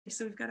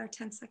So we've got our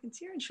 10 seconds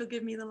here and she'll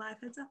give me the live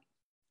heads up.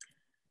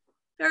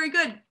 Very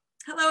good.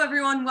 Hello,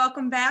 everyone.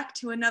 Welcome back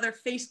to another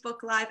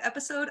Facebook Live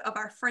episode of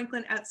our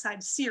Franklin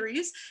Outside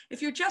series.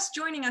 If you're just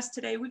joining us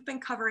today, we've been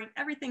covering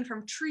everything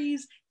from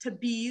trees to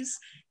bees,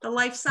 the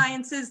life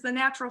sciences, the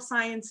natural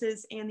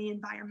sciences, and the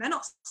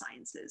environmental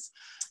sciences.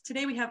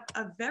 Today, we have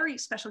a very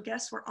special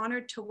guest. We're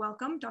honored to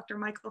welcome Dr.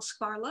 Michael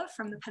Skvarla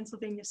from the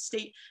Pennsylvania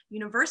State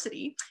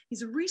University.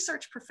 He's a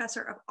research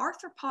professor of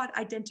Arthropod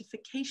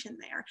Identification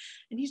there,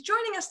 and he's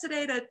joining us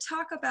today to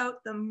talk about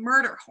the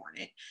murder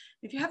hornet.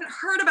 If you haven't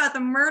heard about the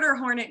murder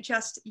hornet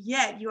just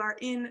yet, you are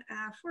in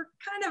for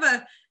kind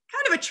of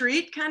a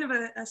treat, kind of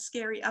a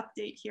scary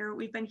update here.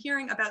 We've been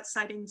hearing about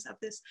sightings of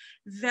this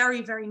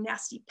very, very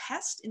nasty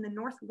pest in the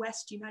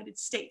Northwest United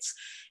States.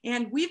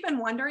 And we've been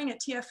wondering at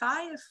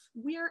TFI if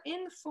we are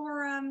in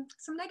for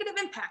some negative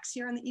impacts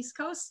here on the East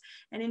Coast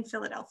and in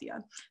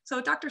Philadelphia. So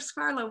Dr.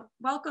 Skvarla,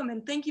 welcome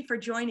and thank you for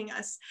joining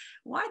us.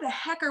 Why the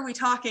heck are we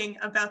talking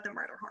about the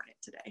murder hornet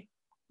today?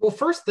 Well,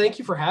 first, thank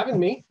you for having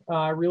me.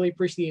 I really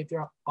appreciate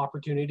the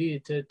opportunity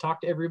to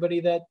talk to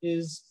everybody that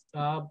is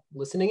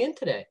listening in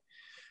today.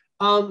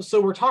 So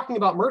we're talking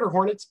about murder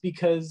hornets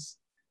because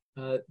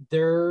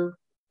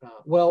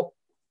well,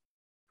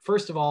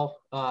 first of all,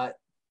 I'm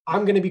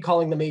going to be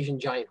calling them Asian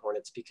giant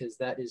hornets because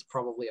that is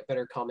probably a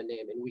better common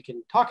name. And we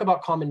can talk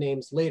about common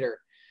names later.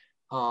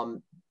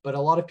 But a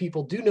lot of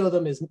people do know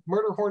them as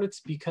murder hornets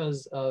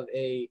because of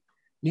a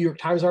New York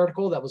Times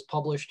article that was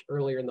published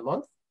earlier in the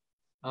month.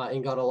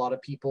 And got a lot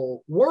of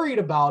people worried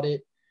about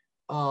it.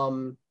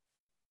 And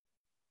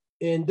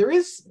there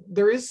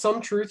is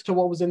some truth to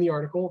what was in the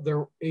article.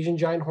 Asian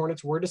giant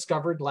hornets were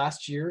discovered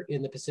last year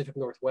in the Pacific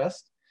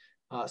Northwest,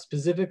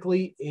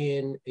 specifically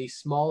in a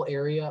small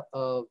area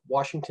of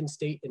Washington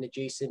State and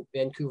adjacent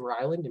Vancouver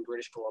Island in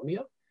British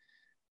Columbia.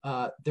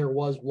 There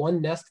was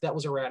one nest that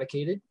was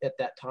eradicated at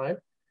that time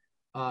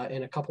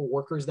and a couple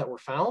workers that were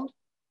found.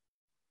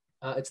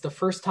 It's the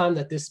first time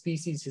that this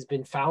species has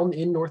been found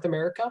in North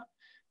America.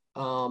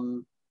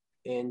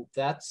 And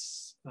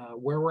that's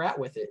where we're at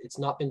with it. It's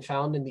not been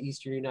found in the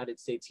Eastern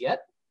United States yet.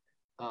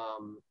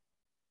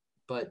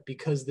 But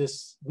because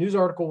this news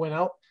article went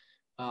out,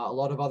 a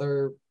lot of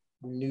other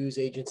news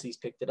agencies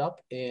picked it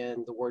up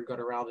and the word got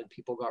around and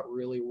people got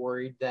really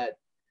worried that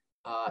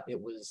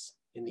it was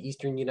in the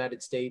Eastern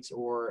United States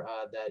or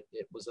that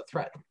it was a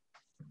threat.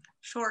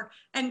 Sure.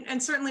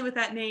 And certainly with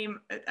that name,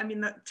 I mean,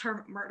 the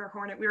term murder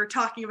hornet, we were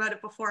talking about it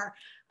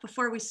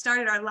before we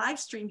started our live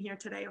stream here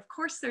today. Of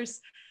course,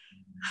 there's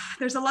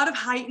a lot of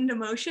heightened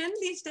emotion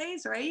these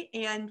days, right?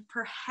 And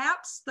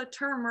perhaps the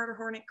term murder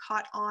hornet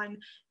caught on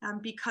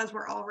because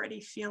we're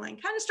already feeling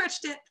kind of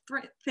stretched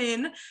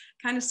thin,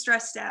 kind of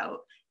stressed out.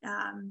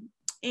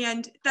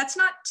 And that's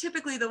not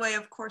typically the way,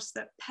 of course,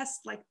 that pests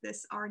like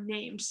this are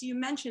named. So you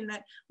mentioned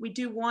that we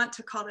do want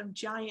to call them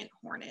giant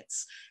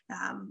hornets.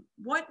 How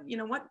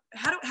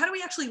do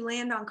we actually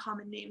land on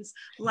common names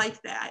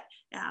like that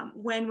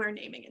when we're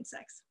naming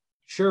insects?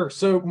 Sure.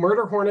 So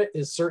murder hornet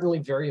is certainly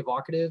very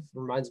evocative.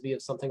 Reminds me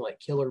of something like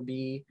killer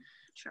bee.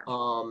 Sure.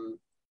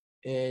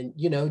 And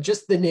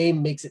just the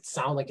name makes it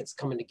sound like it's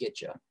coming to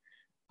get you.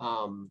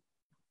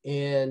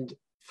 And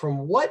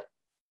from what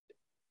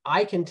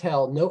I can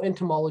tell, no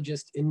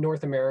entomologist in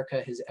North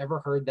America has ever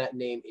heard that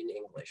name in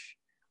English.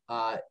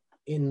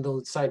 In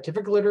the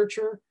scientific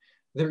literature,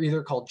 they're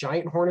either called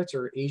giant hornets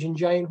or Asian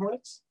giant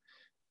hornets.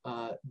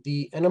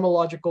 The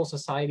Entomological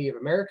Society of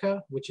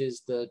America, which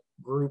is the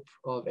group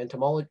of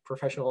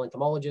professional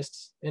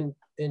entomologists and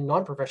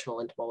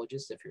non-professional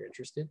entomologists, if you're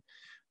interested,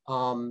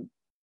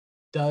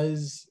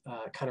 does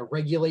kind of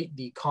regulate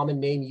the common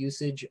name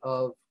usage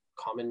of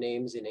common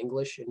names in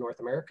English in North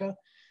America.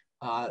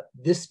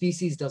 This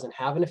species doesn't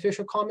have an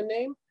official common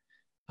name.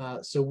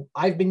 So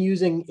I've been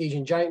using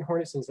Asian giant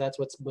hornet since that's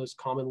what's most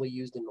commonly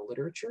used in the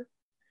literature.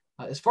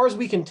 As far as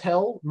we can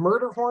tell,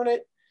 murder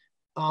hornet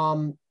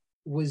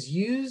was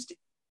used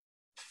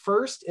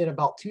first in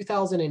about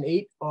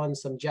 2008 on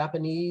some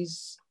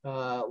Japanese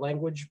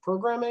language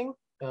programming.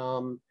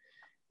 And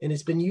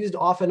it's been used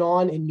off and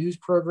on in news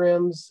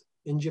programs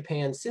in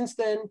Japan since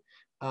then.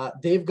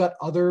 They've got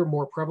other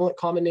more prevalent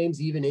common names,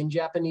 even in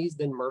Japanese,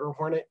 than murder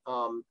hornet.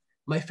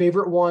 My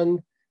favorite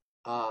one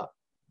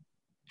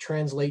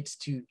translates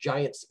to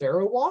giant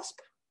sparrow wasp.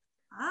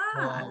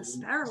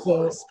 Sparrow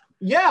so, wasp.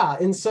 Yeah,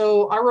 and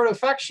so I wrote a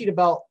fact sheet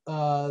about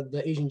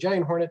the Asian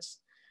giant hornets.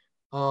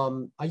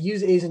 I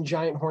use Asian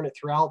giant hornet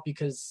throughout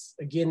because,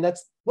 again,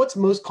 that's what's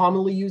most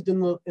commonly used in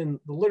the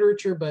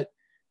literature, but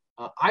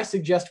I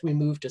suggest we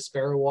move to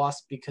sparrow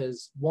wasp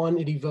because, one,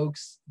 it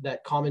evokes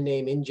that common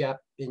name in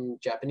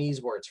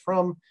Japanese where it's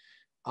from.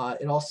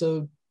 It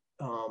also,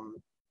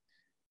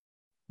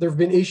 there have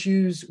been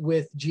issues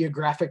with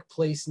geographic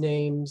place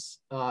names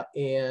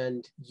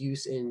and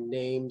use in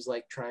names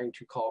like trying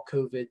to call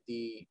COVID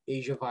the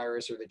Asia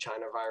virus or the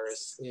China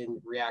virus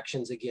in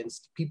reactions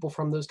against people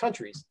from those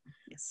countries.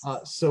 Yes.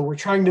 So we're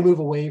trying to move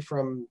away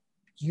from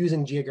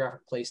using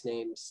geographic place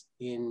names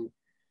in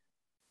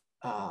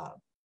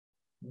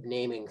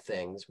naming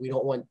things. We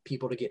don't want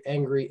people to get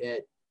angry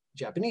at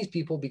Japanese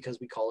people because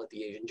we call it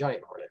the Asian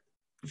giant hornet.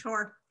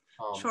 Sure,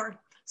 sure.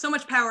 So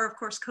much power, of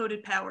course,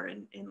 coded power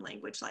in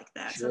language like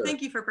that. Sure. So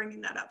thank you for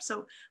bringing that up.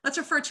 So let's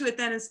refer to it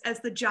then as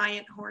the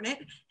giant hornet,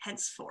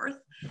 henceforth.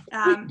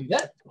 Do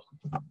that.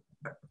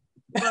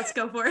 Let's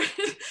go for it.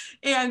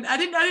 And I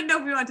didn't know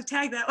if we wanted to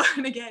tag that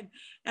one again.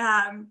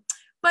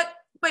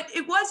 But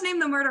it was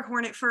named the murder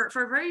hornet for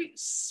a very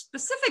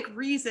specific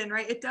reason,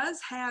 right? It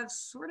does have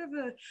sort of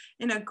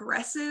an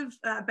aggressive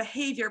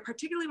behavior,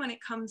 particularly when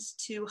it comes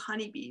to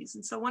honeybees.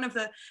 And so one of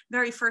the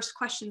very first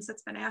questions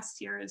that's been asked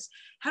here is,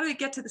 how did it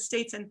get to the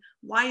States and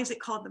why is it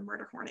called the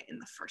murder hornet in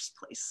the first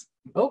place?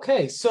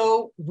 Okay,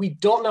 so we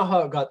don't know how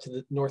it got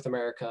to North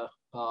America.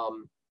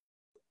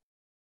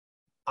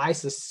 I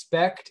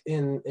suspect,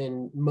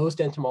 in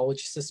most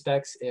entomologists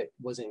suspects, it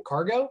was in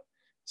cargo.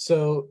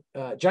 So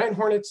giant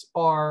hornets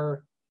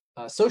are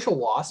social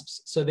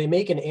wasps. So they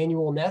make an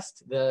annual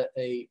nest.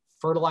 A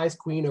fertilized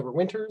queen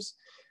overwinters.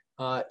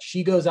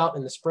 She goes out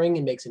in the spring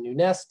and makes a new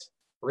nest,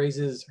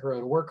 raises her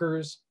own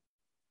workers.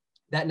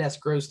 That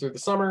nest grows through the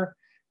summer.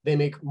 They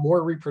make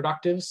more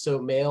reproductives, so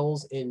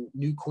males and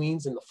new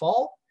queens in the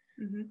fall.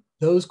 Mm-hmm.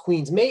 Those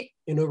queens mate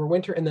and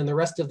overwinter, and then the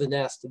rest of the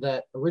nest,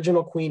 that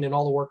original queen and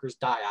all the workers,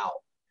 die out.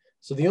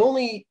 So the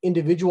only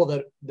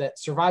individual that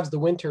survives the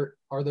winter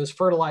are those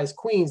fertilized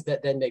queens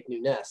that then make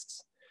new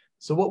nests.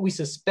 So what we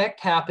suspect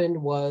happened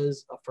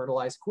was a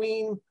fertilized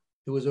queen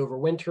who was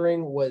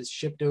overwintering was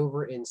shipped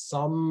over in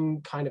some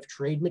kind of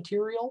trade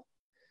material.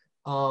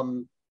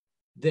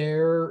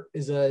 There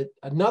is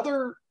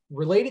another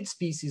related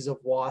species of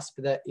wasp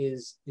that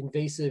is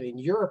invasive in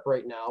Europe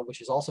right now,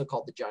 which is also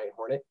called the giant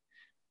hornet.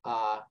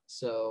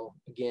 So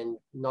again,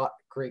 not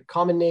great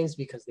common names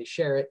because they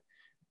share it.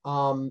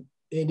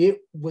 And it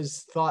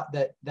was thought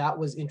that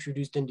was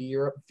introduced into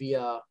Europe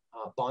via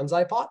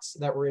bonsai pots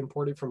that were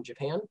imported from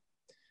Japan.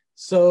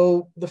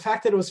 So the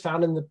fact that it was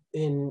found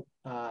in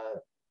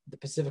the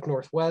Pacific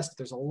Northwest,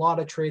 there's a lot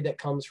of trade that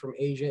comes from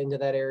Asia into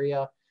that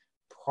area,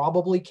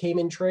 probably came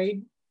in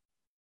trade.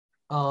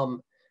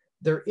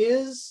 There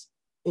is,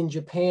 in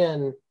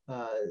Japan,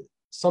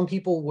 some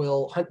people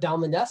will hunt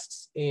down the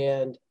nests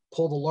and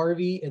pull the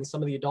larvae and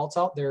some of the adults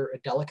out. They're a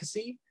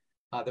delicacy.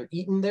 They're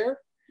eaten there.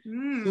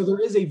 Mm. So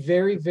there is a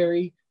very,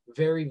 very,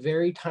 very,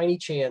 very tiny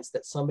chance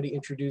that somebody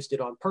introduced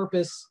it on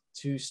purpose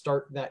to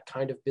start that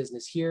kind of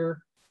business here.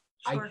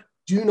 Sure. I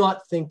do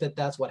not think that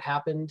that's what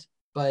happened,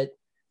 but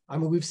I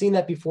mean, we've seen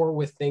that before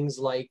with things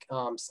like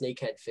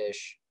snakehead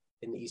fish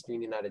in the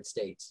eastern United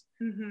States.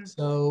 Mm-hmm.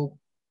 So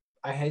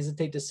I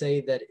hesitate to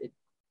say that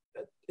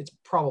it's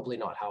probably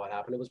not how it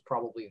happened. It was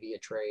probably via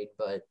trade,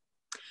 but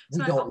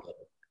we don't know.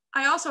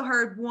 I also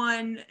heard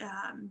one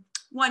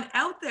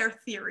out there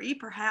theory,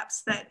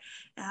 perhaps, that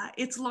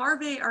its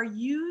larvae are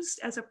used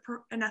as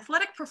an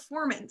athletic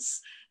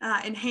performance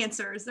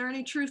enhancer. Is there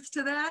any truth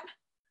to that?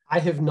 I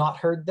have not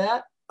heard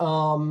that.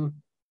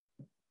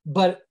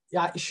 But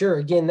yeah, sure.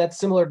 Again, that's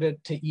similar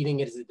to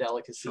eating it as a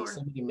delicacy. Sure.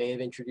 Somebody may have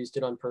introduced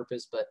it on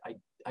purpose, but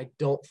I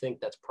don't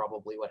think that's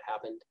probably what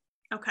happened.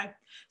 Okay,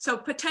 so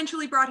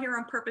potentially brought here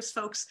on purpose,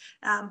 folks,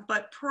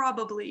 but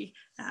probably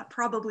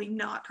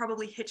not,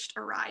 probably hitched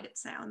a ride, it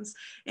sounds.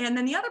 And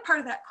then the other part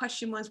of that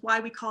question was why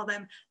we call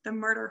them the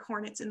murder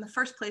hornets in the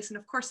first place. And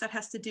of course, that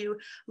has to do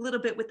a little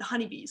bit with the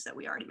honeybees that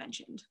we already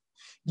mentioned.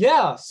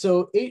 Yeah,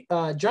 so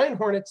giant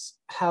hornets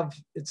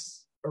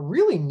it's a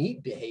really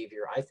neat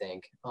behavior, I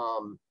think,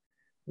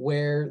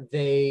 where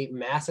they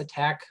mass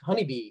attack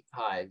honeybee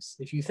hives.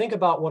 If you think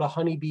about what a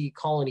honeybee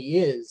colony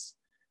is,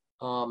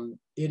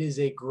 it is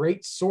a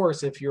great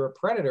source if you're a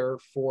predator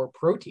for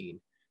protein.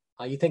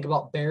 You think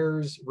about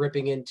bears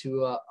ripping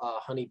into a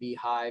honeybee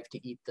hive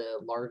to eat the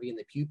larvae and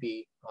the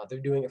pupae. They're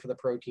doing it for the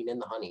protein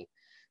and the honey.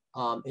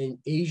 And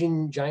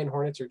Asian giant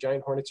hornets are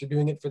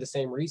doing it for the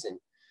same reason.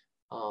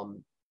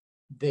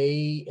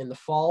 They, in the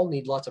fall,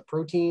 need lots of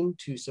protein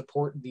to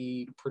support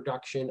the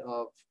production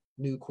of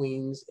new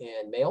queens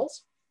and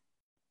males.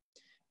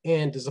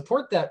 And to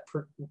support that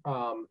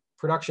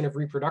production of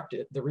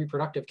the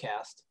reproductive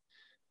caste,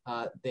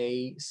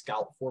 they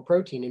scout for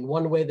protein. And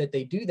one way that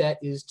they do that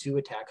is to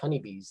attack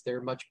honeybees.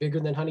 They're much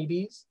bigger than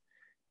honeybees.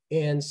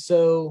 And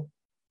so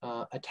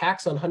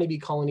attacks on honeybee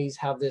colonies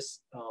have this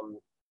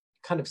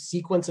kind of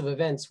sequence of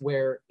events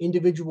where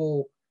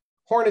individual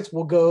hornets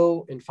will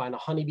go and find a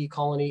honeybee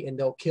colony and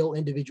they'll kill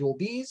individual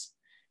bees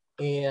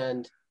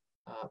and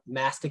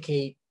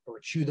masticate or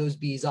chew those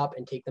bees up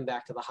and take them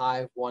back to the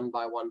hive one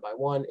by one by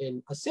one.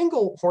 And a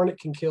single hornet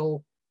can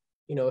kill,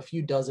 a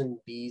few dozen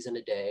bees in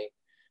a day.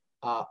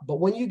 But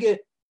when you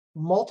get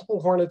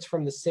multiple hornets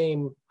from the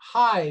same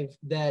hive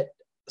that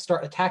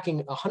start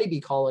attacking a honeybee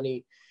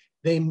colony,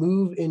 they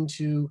move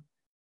into,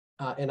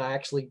 and I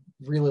actually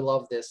really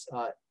love this,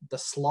 the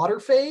slaughter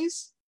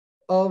phase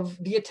of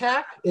the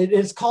attack. It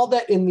is called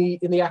that in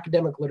the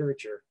academic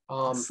literature.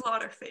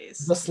 Slaughter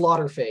phase. The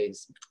slaughter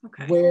phase,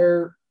 okay.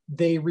 Where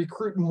they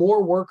recruit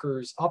more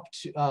workers up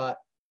to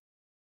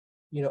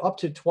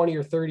 20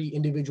 or 30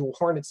 individual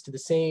hornets to the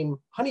same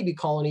honeybee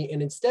colony.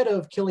 And instead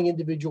of killing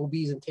individual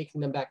bees and taking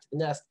them back to the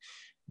nest,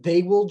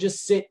 they will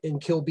just sit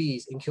and kill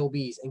bees and kill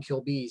bees and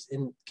kill bees,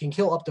 and can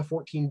kill up to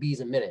 14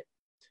 bees a minute.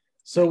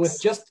 So with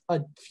just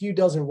a few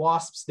dozen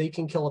wasps, they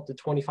can kill up to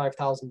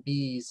 25,000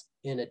 bees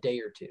in a day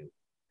or two.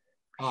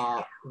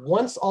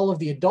 Once all of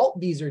the adult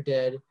bees are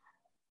dead,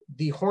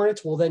 the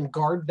hornets will then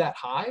guard that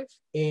hive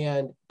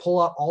and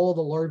pull out all of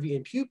the larvae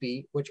and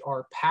pupae, which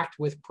are packed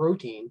with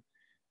protein,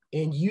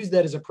 and use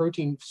that as a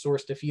protein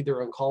source to feed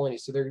their own colony.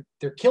 So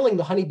they're killing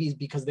the honeybees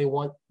because they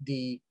want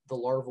the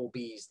larval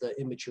bees, the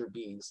immature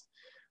bees.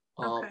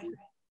 Okay.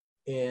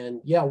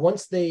 And yeah,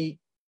 once they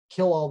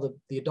kill all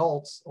the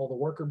adults, all the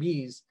worker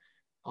bees,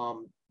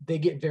 they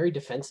get very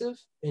defensive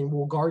and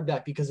will guard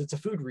that because it's a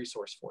food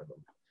resource for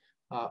them.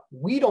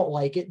 We don't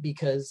like it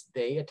because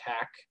they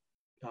attack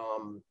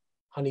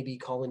honeybee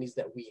colonies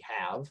that we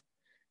have,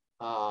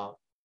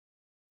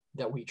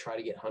 that we try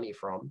to get honey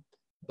from,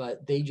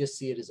 but they just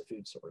see it as a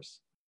food source.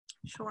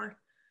 Sure.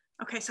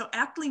 Okay, so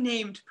aptly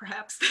named,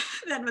 perhaps,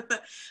 then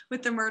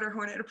with the murder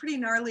hornet, a pretty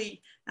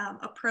gnarly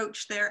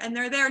approach there. And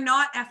they're there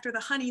not after the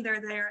honey;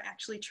 they're there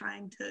actually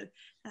trying to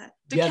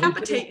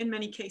decapitate in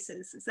many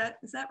cases. Is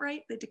that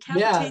right? They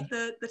decapitate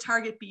the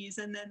target bees,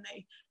 and then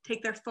they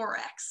take their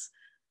thorax.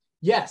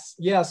 Yes,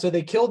 yeah. So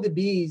they kill the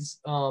bees.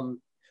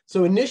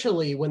 So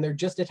initially, when they're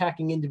just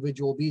attacking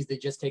individual bees, they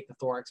just take the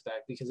thorax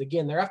back because,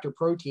 again, they're after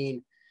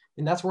protein.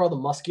 And that's where all the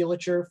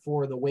musculature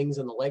for the wings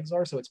and the legs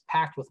are. So it's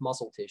packed with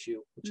muscle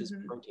tissue, which is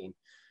protein.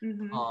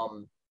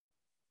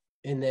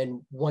 And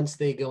then once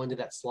they go into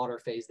that slaughter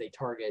phase,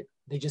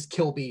 they just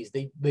kill bees.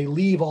 They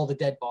leave all the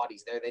dead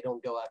bodies there. They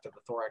don't go after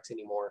the thorax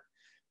anymore,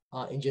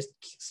 and just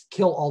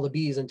kill all the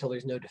bees until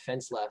there's no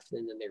defense left.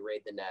 And then they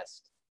raid the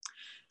nest.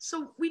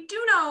 So we do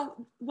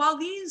know, while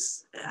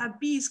these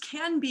bees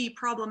can be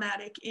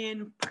problematic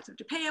in parts of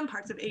Japan,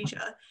 parts of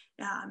Asia,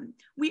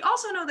 we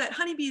also know that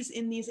honeybees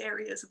in these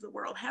areas of the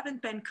world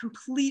haven't been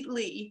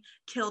completely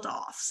killed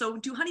off. So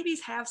do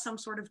honeybees have some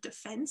sort of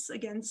defense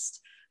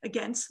against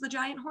the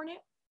giant hornet?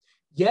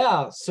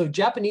 Yeah, so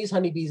Japanese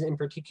honeybees in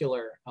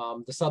particular,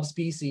 the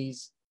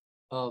subspecies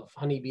of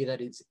honeybee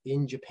that is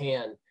in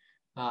Japan,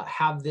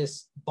 have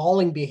this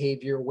balling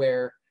behavior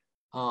where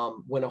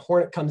when a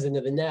hornet comes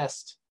into the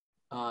nest,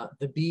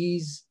 the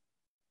bees,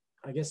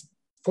 I guess,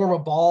 form a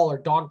ball or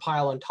dog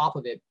pile on top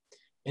of it,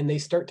 and they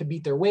start to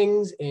beat their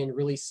wings and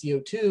release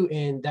CO2,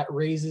 and that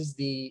raises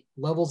the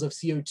levels of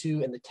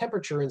CO2 and the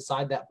temperature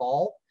inside that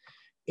ball.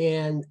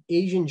 And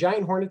Asian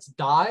giant hornets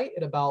die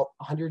at about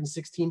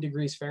 116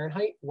 degrees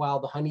Fahrenheit, while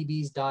the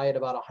honeybees die at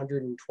about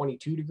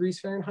 122 degrees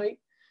Fahrenheit.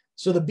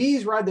 So the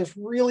bees ride this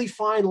really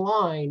fine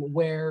line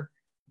where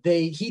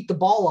they heat the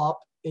ball up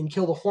and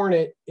kill the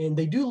hornet, and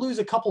they do lose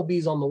a couple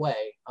bees on the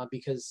way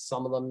because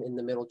some of them in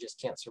the middle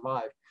just can't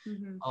survive.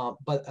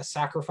 But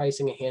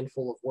sacrificing a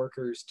handful of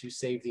workers to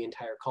save the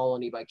entire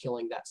colony by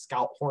killing that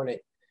scout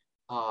hornet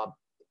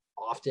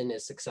often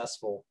is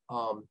successful.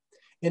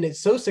 And it's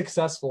so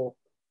successful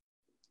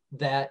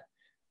that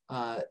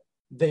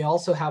they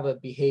also have a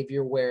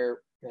behavior where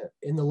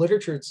in the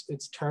literature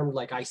it's termed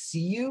like "I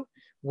see you,"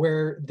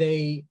 where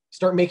they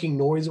start making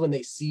noise when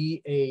they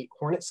see a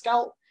hornet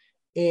scout.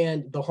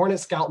 And the hornet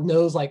scout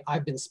knows, like,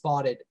 I've been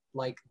spotted,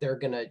 like they're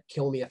gonna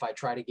kill me if I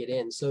try to get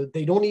in. So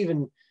they don't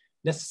even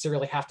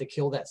necessarily have to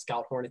kill that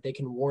scout hornet. They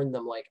can warn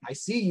them, like, I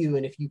see you,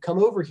 and if you come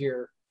over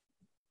here,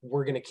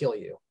 we're gonna kill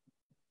you.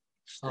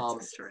 That's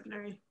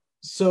extraordinary.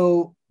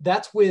 So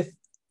that's with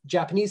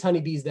Japanese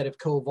honeybees that have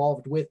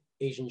co-evolved with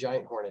Asian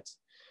giant hornets.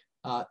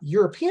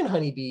 European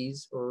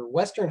honeybees, or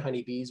Western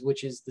honeybees,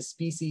 which is the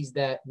species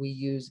that we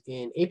use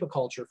in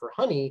apiculture for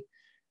honey,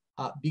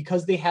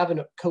 because they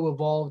haven't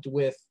co-evolved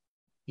with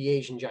the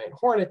Asian giant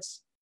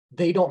hornets,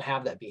 they don't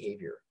have that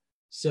behavior.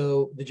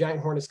 So the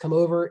giant hornets come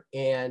over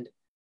and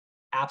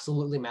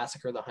absolutely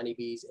massacre the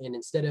honeybees. And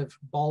instead of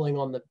balling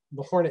on the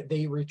hornet,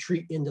 they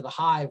retreat into the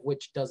hive,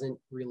 which doesn't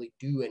really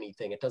do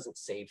anything. It doesn't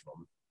save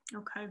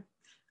them.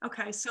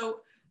 Okay.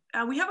 So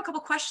we have a couple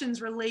questions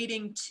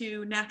relating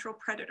to natural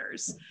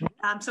predators.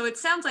 So it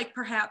sounds like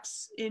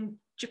perhaps in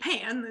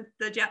Japan,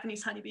 the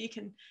Japanese honeybee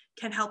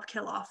can help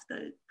kill off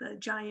the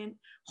giant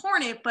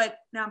hornet, but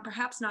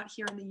perhaps not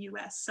here in the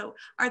US. So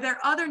are there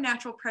other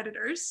natural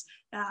predators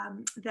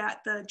that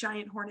the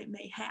giant hornet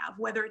may have,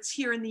 whether it's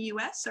here in the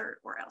US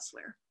or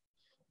elsewhere?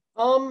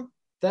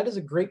 That is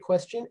a great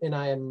question, and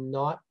I am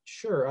not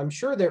sure. I'm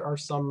sure there are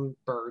some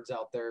birds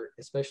out there,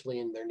 especially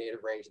in their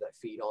native range, that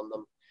feed on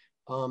them.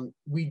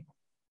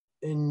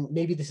 And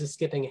maybe this is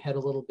skipping ahead a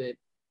little bit.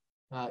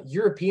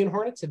 European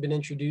hornets have been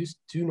introduced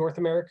to North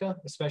America,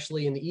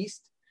 especially in the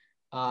East.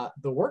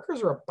 The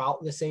workers are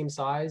about the same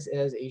size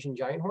as Asian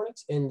giant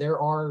hornets, and there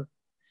are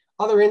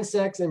other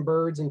insects and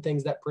birds and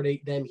things that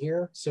predate them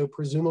here. So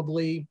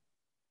presumably,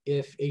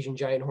 if Asian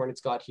giant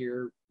hornets got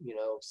here,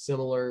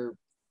 similar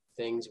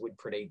things would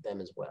predate them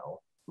as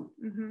well.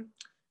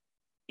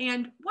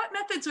 And what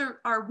methods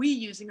are we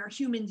using, are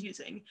humans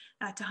using,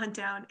 to hunt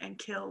down and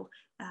kill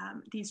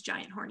these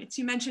giant hornets.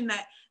 You mentioned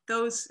that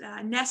those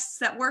nests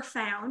that were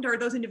found, or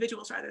those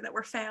individuals rather, that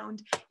were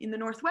found in the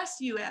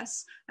Northwest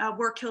US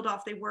were killed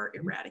off. They were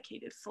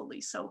eradicated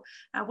fully. So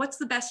what's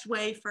the best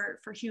way for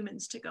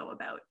humans to go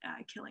about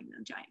killing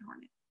the giant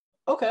hornet?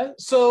 Okay,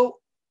 so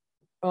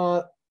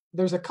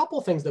there's a couple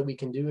things that we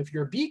can do. If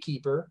you're a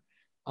beekeeper,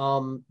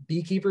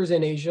 beekeepers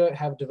in Asia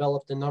have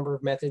developed a number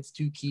of methods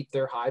to keep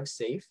their hives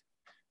safe,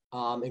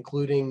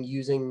 including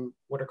using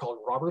what are called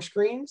robber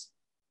screens.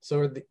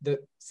 So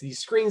these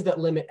screens that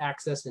limit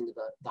access into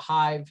the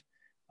hive,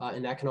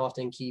 and that can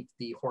often keep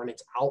the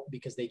hornets out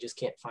because they just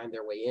can't find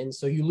their way in.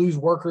 So you lose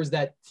workers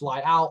that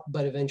fly out,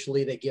 but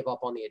eventually they give up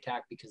on the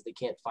attack because they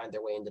can't find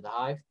their way into the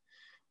hive.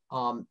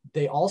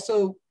 They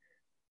also,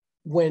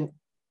 when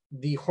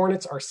the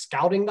hornets are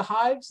scouting the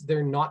hives,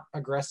 they're not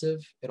aggressive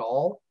at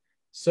all.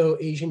 So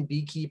Asian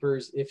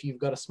beekeepers, if you've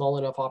got a small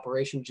enough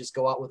operation, just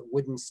go out with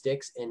wooden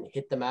sticks and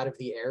hit them out of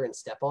the air and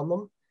step on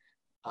them,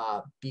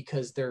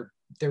 because they're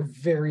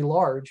very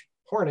large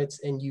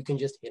hornets and you can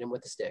just hit them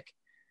with a stick.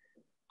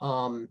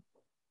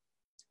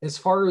 As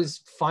far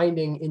as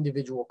finding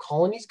individual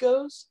colonies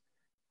goes,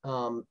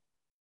 I'm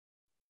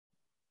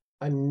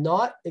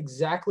not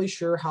exactly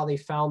sure how they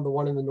found the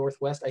one in the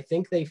Northwest. I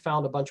think they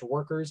found a bunch of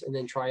workers and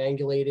then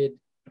triangulated,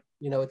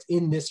 it's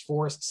in this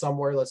forest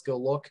somewhere, let's go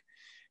look.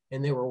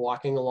 And they were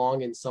walking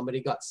along and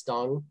somebody got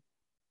stung.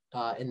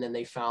 And then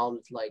they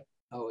found like,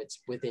 oh, it's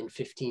within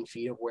 15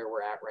 feet of where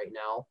we're at right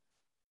now.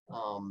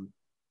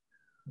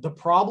 The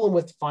problem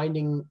with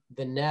finding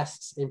the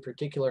nests in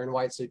particular and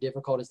why it's so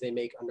difficult is they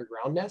make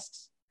underground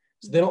nests.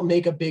 So they don't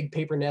make a big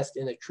paper nest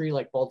in a tree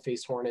like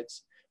bald-faced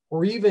hornets,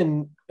 or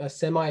even a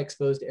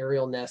semi-exposed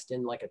aerial nest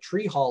in like a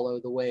tree hollow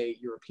the way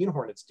European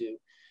hornets do.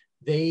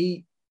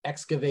 They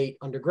excavate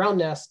underground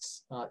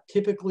nests,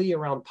 typically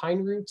around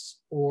pine roots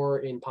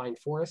or in pine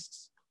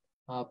forests,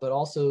 but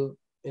also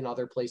in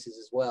other places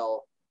as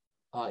well,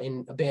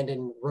 in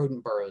abandoned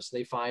rodent burrows.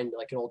 They find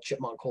like an old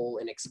chipmunk hole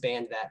and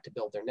expand that to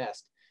build their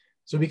nest.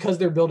 So because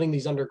they're building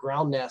these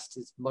underground nests,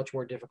 it's much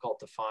more difficult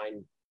to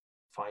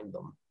find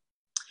them.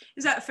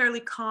 Is that a fairly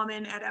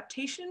common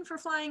adaptation for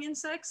flying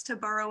insects to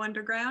burrow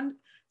underground?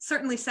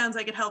 Certainly sounds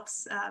like it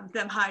helps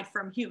them hide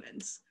from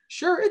humans.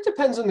 Sure, it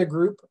depends on the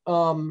group.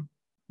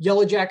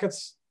 Yellow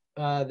jackets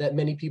that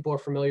many people are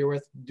familiar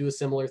with do a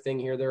similar thing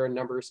here. There are a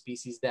number of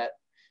species that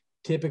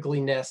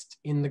typically nest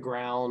in the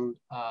ground,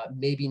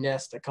 maybe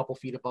nest a couple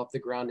feet above the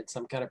ground in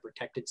some kind of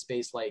protected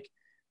space like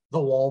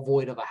the wall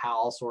void of a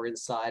house or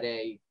inside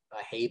a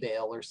hay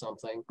bale or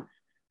something.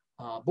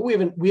 But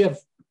we have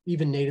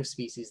even native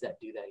species that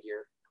do that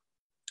here.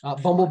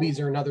 Bumblebees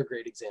are another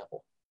great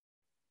example.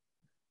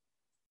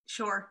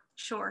 Sure.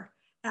 So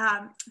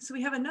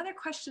we have another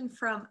question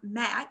from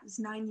Matt, who's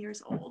 9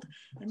 years old.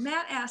 And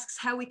Matt asks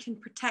how we can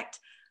protect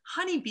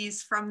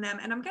honeybees from them.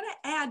 And I'm going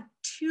to add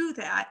to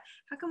that,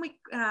 how can we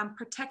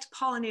protect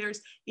pollinators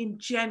in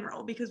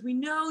general? Because we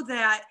know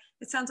that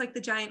it sounds like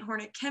the giant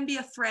hornet can be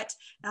a threat,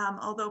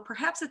 although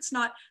perhaps it's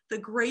not the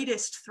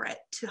greatest threat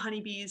to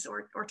honeybees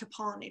or to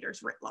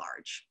pollinators writ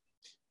large.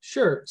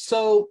 Sure.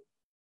 So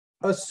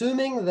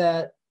assuming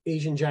that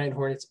Asian giant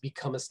hornets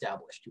become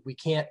established, we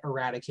can't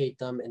eradicate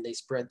them and they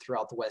spread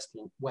throughout the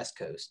West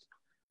Coast.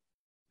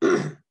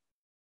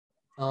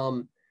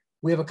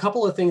 We have a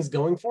couple of things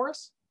going for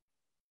us.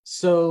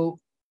 So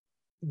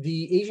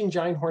the Asian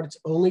giant hornets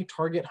only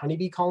target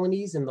honeybee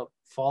colonies in the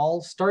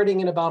fall, starting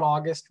in about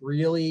August,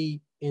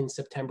 really in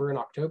September and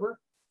October.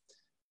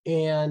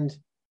 And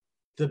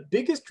the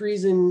biggest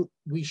reason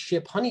we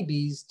ship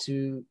honeybees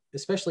to,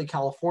 especially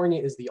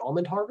California, is the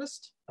almond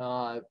harvest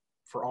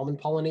for almond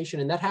pollination,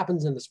 and that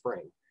happens in the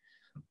spring.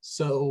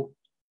 So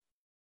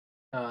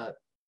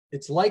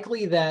it's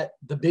likely that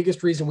the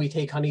biggest reason we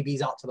take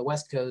honeybees out to the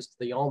West Coast,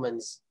 the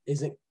almonds,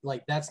 isn't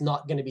like, that's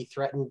not going to be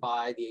threatened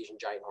by the Asian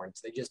giant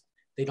hornets.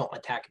 They don't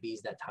attack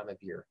bees that time of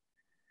year.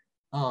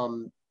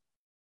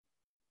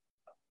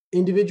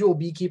 Individual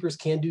beekeepers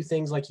can do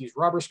things like use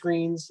robber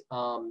screens,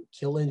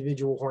 kill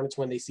individual hornets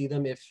when they see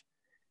them.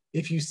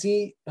 If you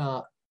see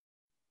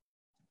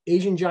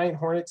Asian giant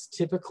hornets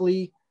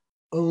typically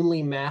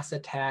only mass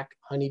attack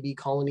honeybee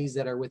colonies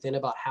that are within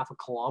about half a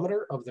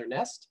kilometer of their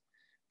nest.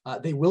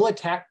 They will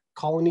attack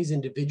colonies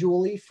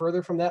individually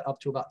further from that, up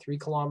to about 3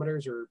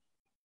 kilometers or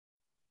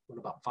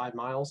about 5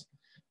 miles.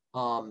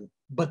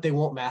 But they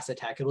won't mass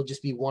attack. It'll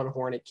just be one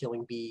hornet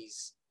killing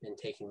bees and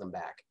taking them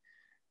back.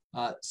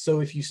 So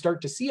if you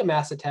start to see a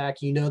mass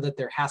attack, you know that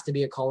there has to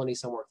be a colony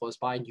somewhere close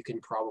by and you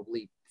can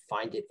probably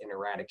find it and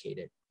eradicate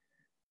it.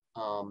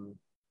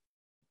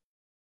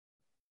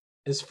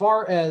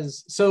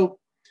 So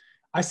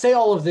I say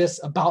all of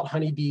this about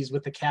honeybees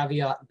with the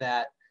caveat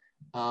that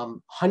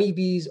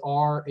honeybees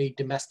are a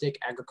domestic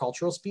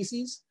agricultural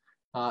species.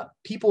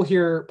 People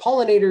hear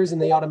pollinators and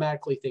they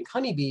automatically think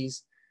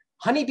honeybees.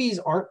 Honeybees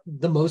aren't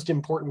the most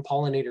important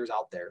pollinators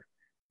out there,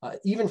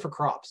 even for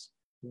crops.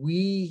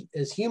 We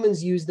as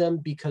humans use them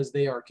because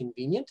they are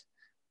convenient.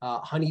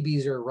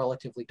 Honeybees are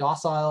relatively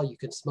docile. You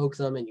can smoke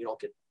them and you don't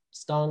get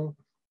stung.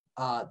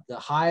 The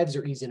hives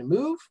are easy to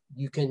move.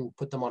 You can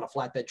put them on a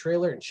flatbed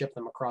trailer and ship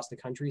them across the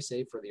country,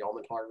 say for the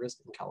almond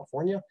harvest in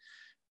California,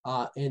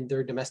 and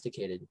they're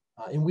domesticated,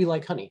 and we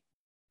like honey.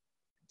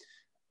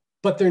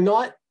 But they're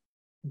not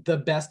the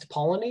best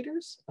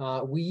pollinators.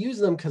 We use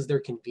them because they're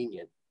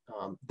convenient.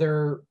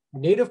 They're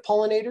native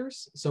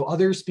pollinators, so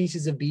other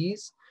species of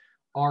bees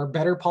are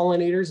better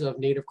pollinators of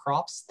native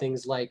crops,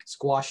 things like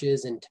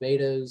squashes and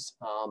tomatoes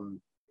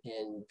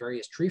and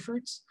various tree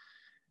fruits.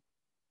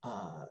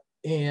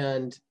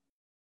 And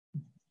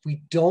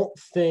we don't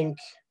think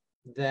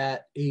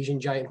that Asian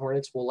giant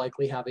hornets will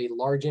likely have a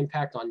large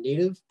impact on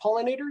native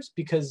pollinators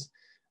because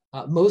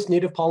most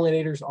native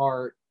pollinators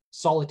are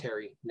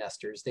solitary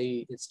nesters.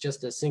 It's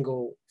just a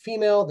single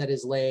female that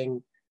is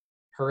laying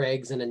her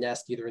eggs in a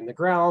nest either in the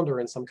ground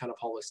or in some kind of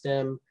hollow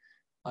stem.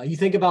 You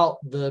think about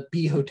the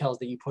bee hotels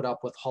that you put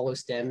up with hollow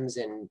stems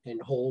and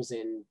holes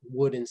in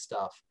wood and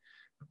stuff.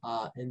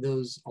 And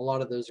a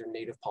lot of those are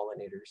native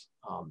pollinators.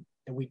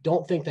 And we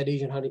don't think that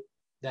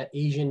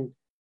Asian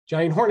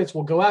giant hornets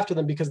will go after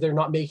them because they're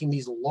not making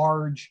these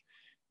large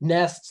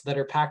nests that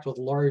are packed with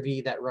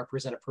larvae that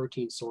represent a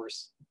protein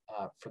source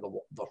for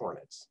the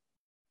hornets.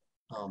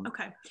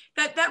 Okay,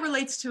 that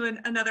relates to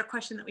another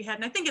question that we had,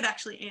 and I think it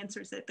actually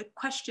answers it. The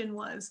question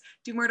was,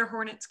 do murder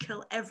hornets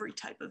kill every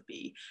type of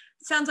bee?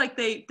 It sounds like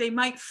they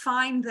might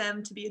find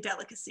them to be a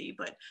delicacy,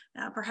 but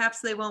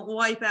perhaps they won't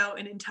wipe out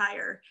an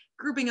entire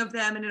grouping of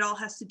them, and it all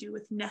has to do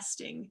with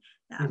nesting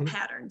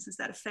patterns. Is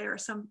that a fair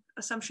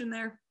assumption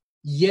there?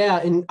 Yeah,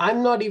 and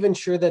I'm not even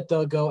sure that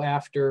they'll go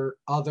after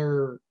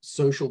other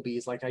social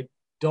bees.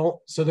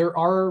 So there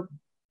are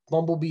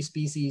bumblebee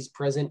species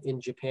present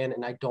in Japan,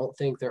 and I don't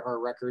think there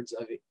are records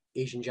of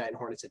Asian giant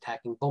hornets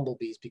attacking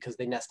bumblebees because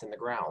they nest in the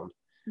ground.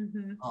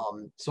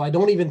 So I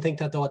don't even think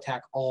that they'll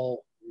attack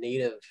all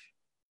native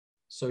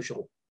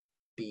social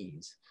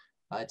bees.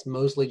 It's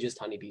mostly just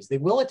honeybees. They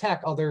will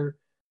attack other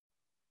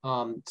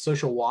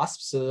social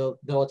wasps, so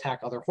they'll attack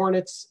other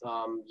hornets,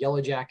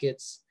 yellow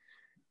jackets,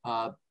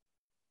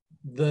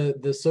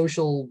 the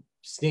social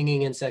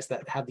stinging insects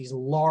that have these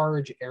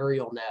large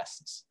aerial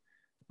nests.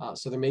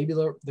 So there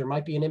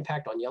might be an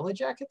impact on yellow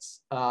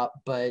jackets,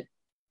 but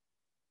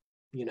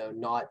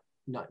not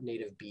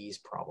native bees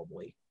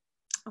probably.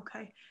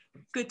 Okay,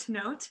 good to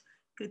note.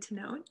 Good to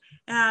note.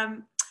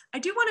 I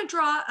do want to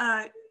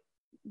draw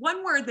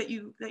one word that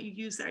you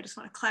use there. I just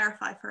want to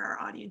clarify for our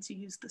audience. You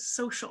use the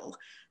social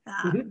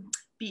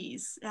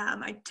bees.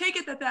 I take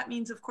it that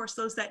means, of course,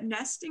 those that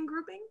nest in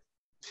grouping.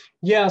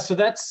 Yeah, so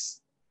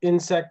that's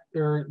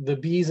the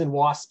bees and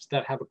wasps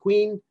that have a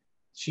queen.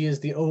 She is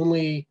the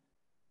only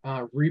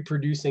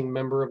reproducing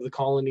member of the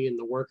colony, and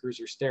the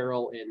workers are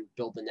sterile and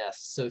build the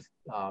nests. So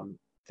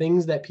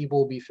things that people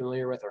will be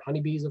familiar with are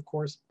honeybees, of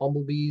course,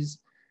 bumblebees,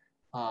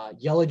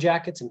 yellow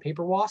jackets and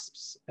paper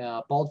wasps,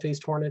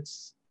 bald-faced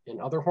hornets, and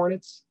other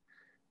hornets.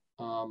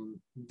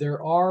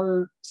 There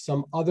are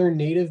some other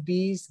native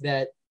bees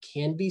that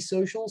can be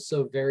social.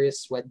 So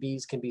various sweat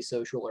bees can be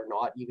social or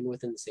not, even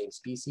within the same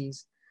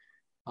species.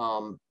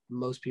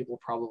 Most people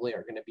probably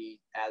aren't going to be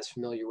as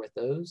familiar with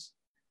those.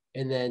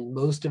 And then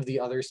most of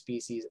the other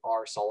species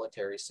are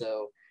solitary.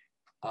 So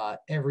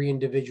every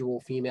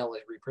individual female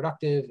is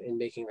reproductive and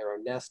making their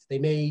own nest. They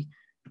may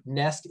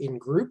nest in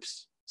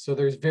groups. So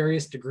there's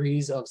various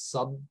degrees of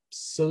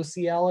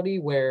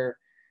subsociality where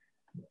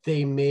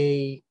they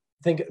may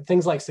think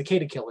things like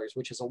cicada killers,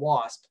 which is a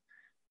wasp,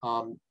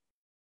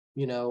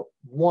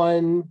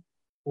 one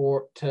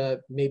or to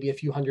maybe a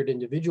few hundred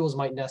individuals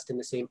might nest in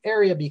the same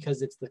area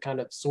because it's the kind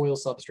of soil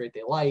substrate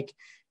they like,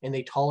 and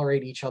they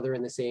tolerate each other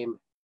in the same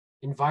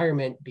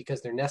environment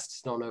because their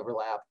nests don't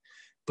overlap,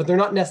 but they're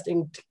not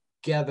nesting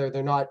together.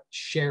 They're not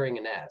sharing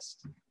a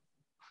nest.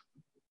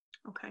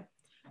 Okay,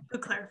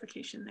 good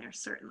clarification there,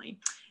 certainly.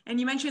 And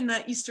you mentioned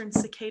the Eastern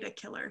cicada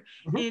killer.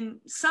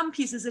 In some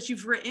pieces that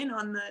you've written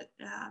on the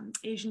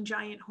Asian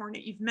giant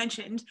hornet, you've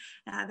mentioned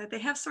that they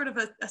have sort of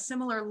a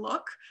similar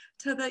look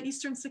to the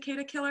Eastern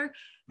cicada killer,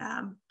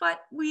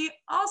 but we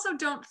also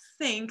don't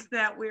think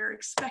that we're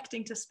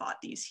expecting to spot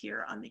these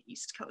here on the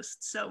East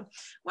Coast. So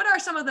what are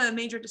some of the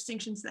major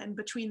distinctions then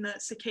between the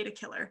cicada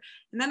killer?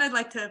 And then I'd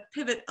like to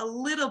pivot a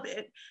little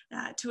bit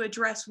to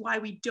address why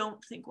we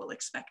don't think we'll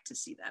expect to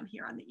see them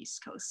here on the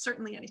East Coast,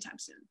 certainly anytime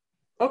soon.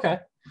 Okay,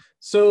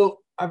 so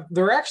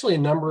there are actually a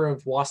number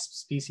of wasp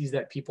species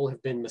that people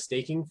have been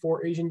mistaking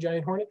for Asian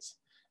giant hornets.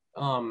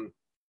 I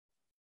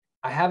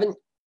haven't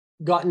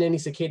gotten any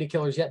cicada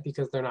killers yet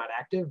because they're not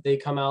active. They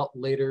come out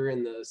later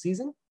in the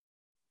season.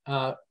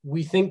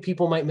 We think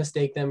people might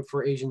mistake them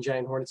for Asian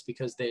giant hornets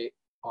because they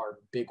are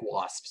big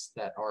wasps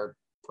that are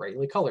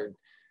brightly colored.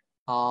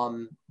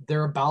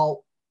 They're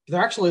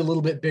actually a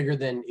little bit bigger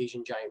than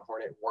Asian giant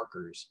hornet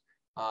workers.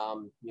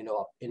 An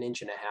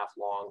inch and a half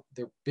long.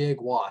 They're big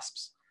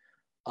wasps.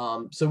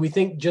 So we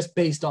think just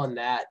based on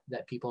that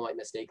people might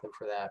mistake them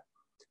for that.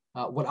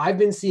 What I've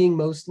been seeing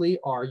mostly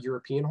are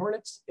European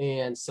hornets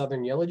and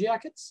southern yellow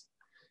jackets.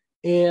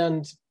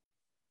 And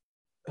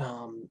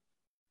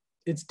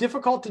it's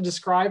difficult to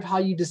describe how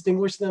you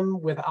distinguish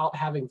them without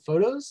having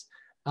photos.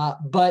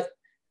 But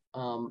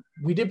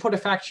We did put a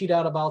fact sheet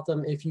out about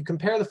them. If you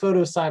compare the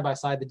photos side by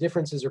side, the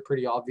differences are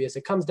pretty obvious.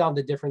 It comes down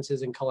to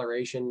differences in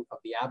coloration of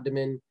the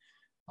abdomen,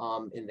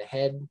 in the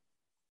head.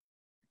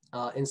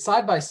 And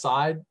side by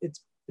side,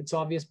 it's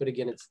obvious, but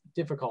again, it's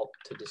difficult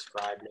to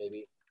describe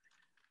maybe.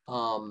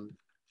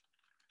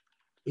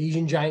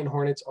 Asian giant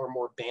hornets are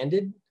more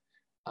banded.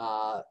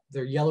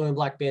 They're yellow and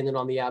black banded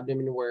on the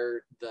abdomen,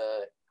 where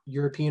the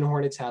European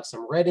hornets have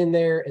some red in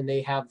there, and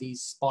they have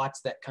these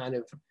spots that kind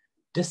of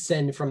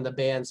descend from the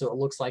band, so it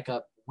looks like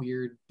a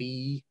weird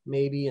B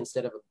maybe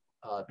instead of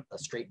a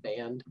straight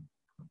band.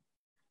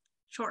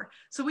 Sure.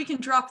 So we can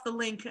drop the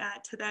link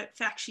to that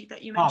fact sheet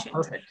that you mentioned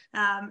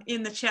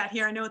in the chat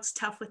here. I know it's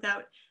tough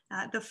without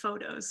the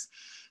photos.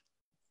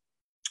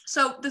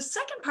 So the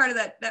second part of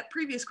that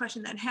previous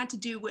question then had to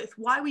do with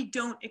why we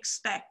don't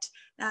expect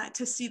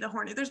to see the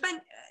hornet. There's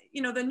been,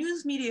 the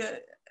news media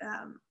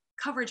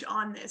coverage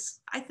on this,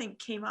 I think,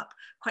 came up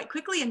quite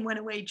quickly and went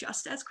away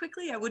just as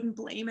quickly. I wouldn't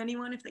blame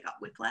anyone if they got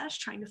whiplash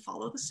trying to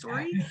follow the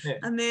story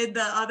amid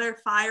the other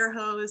fire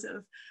hose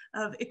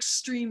of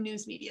extreme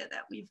news media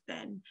that we've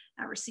been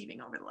receiving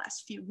over the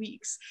last few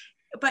weeks.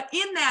 But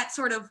in that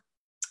sort of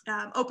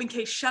open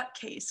case, shut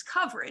case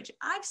coverage,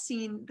 I've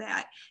seen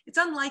that it's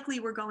unlikely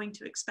we're going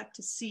to expect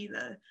to see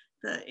the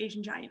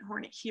Asian giant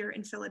hornet here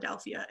in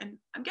Philadelphia. And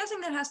I'm guessing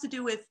that has to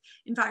do with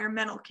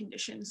environmental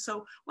conditions.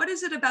 So what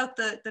is it about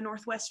the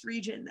Northwest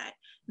region that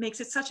makes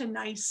it such a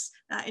nice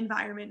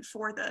environment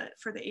for the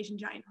Asian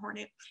giant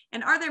hornet?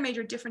 And are there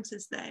major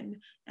differences then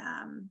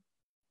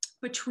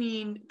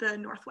between the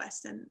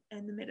Northwest and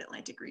the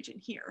Mid-Atlantic region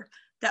here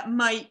that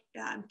might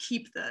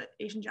keep the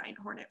Asian giant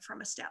hornet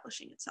from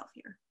establishing itself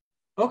here?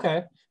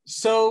 Okay,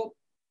 so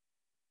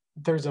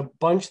there's a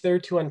bunch there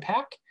to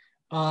unpack.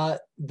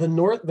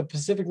 The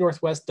Pacific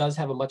Northwest does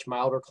have a much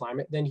milder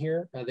climate than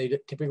here. They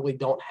typically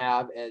don't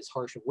have as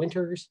harsh of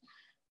winters.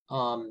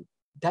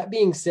 That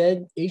being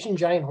said, Asian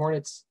giant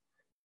hornets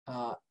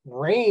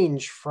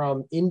range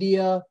from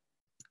India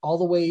all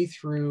the way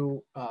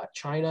through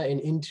China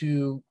and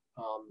into,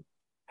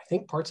 I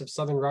think, parts of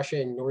southern Russia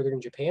and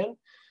northern Japan.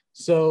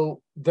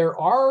 So there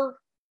are,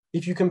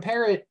 if you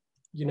compare it,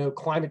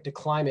 climate to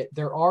climate,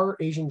 there are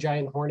Asian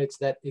giant hornets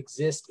that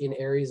exist in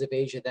areas of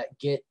Asia that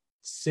get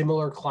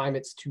similar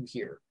climates to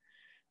here.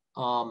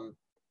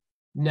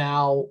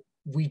 Now,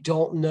 we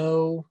don't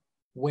know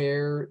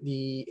where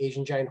the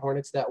Asian giant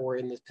hornets that were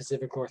in the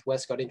Pacific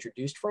Northwest got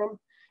introduced from.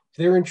 If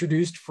they're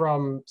introduced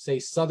from, say,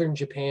 southern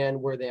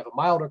Japan, where they have a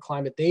milder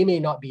climate, they may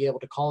not be able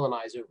to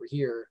colonize over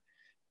here.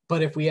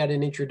 But if we had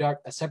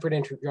a separate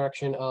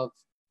introduction of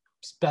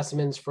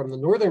specimens from the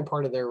northern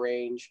part of their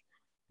range,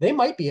 they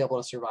might be able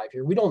to survive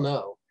here. We don't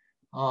know.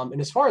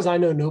 And as far as I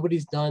know,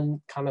 nobody's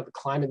done kind of the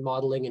climate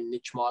modeling and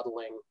niche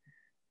modeling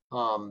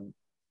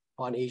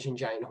on Asian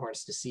giant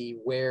hornets to see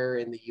where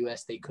in the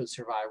US they could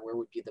survive, where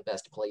would be the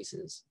best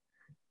places.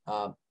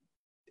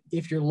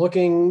 If you're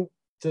looking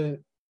to,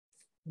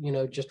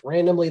 just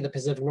randomly, the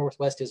Pacific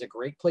Northwest is a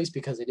great place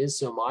because it is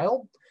so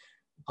mild.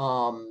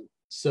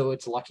 So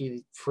it's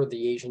lucky for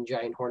the Asian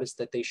giant hornets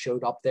that they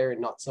showed up there and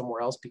not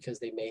somewhere else, because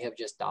they may have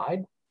just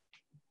died.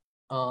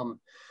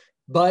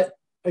 But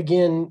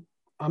again,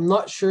 I'm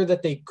not sure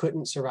that they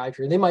couldn't survive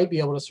here. They might be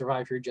able to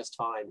survive here just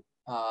fine.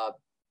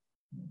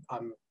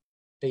 I'm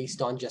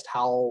based on just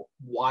how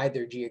wide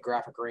their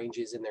geographic range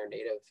is in their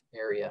native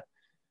area.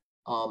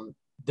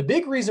 The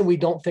big reason we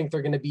don't think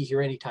they're going to be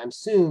here anytime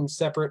soon,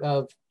 separate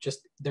of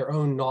just their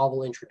own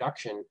novel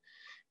introduction,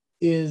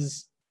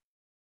 is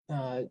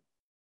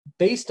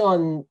based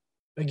on,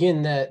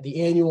 again,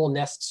 the annual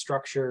nest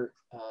structure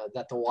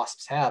that the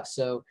wasps have.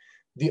 So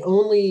the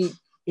only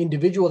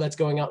individual that's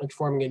going out and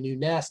forming a new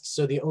nest,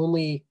 so the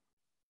only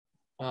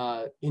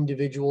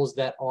individuals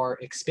that are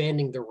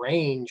expanding the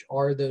range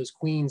are those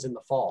queens in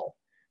the fall.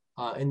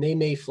 And they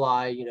may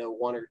fly,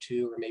 1 or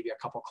 2 or maybe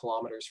a couple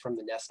kilometers from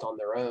the nest on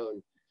their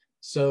own.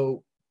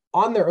 So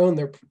on their own,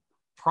 they're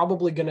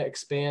probably going to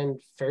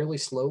expand fairly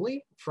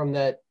slowly from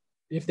that.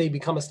 If they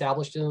become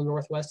established in the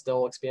Northwest,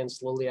 they'll expand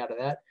slowly out of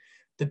that.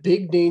 The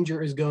big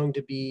danger is going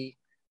to be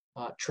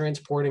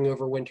transporting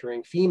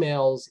overwintering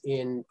females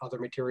in other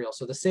materials.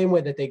 So the same way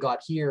that they got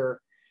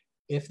here,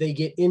 if they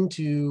get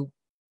into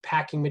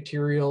packing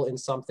material in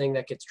something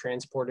that gets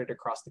transported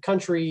across the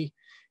country,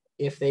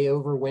 if they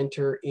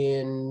overwinter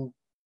in,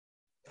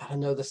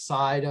 the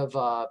side of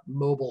a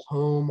mobile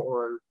home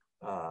or,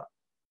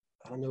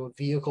 a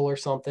vehicle or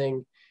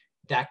something,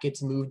 that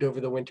gets moved over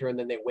the winter and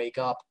then they wake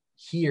up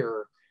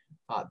here,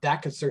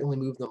 that could certainly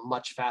move them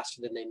much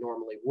faster than they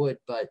normally would.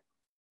 But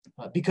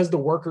because the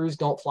workers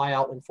don't fly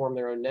out and form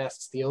their own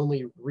nests, the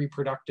only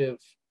reproductive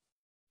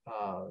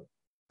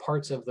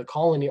parts of the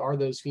colony are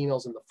those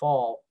females in the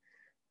fall.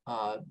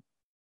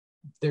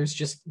 There's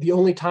just the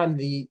only time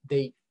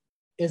they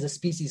as a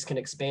species can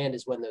expand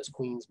is when those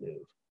queens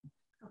move.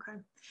 Okay.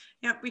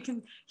 Yeah,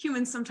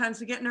 humans sometimes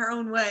we get in our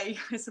own way,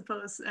 I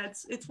suppose.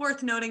 It's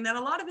worth noting that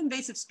a lot of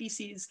invasive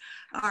species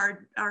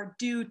are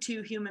due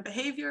to human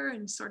behavior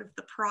and sort of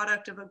the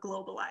product of a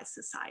globalized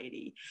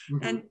society.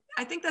 Mm-hmm. And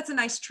I think that's a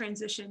nice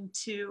transition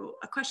to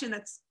a question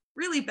that's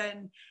really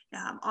been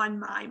on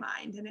my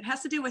mind, and it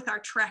has to do with our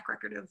track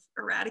record of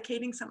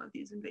eradicating some of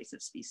these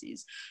invasive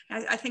species.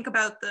 I think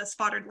about the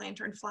spotted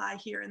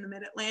lanternfly here in the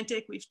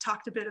mid-Atlantic. We've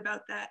talked a bit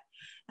about that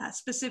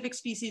specific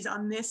species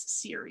on this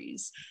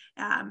series.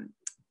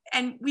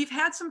 And we've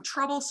had some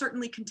trouble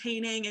certainly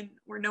containing, and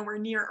we're nowhere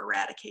near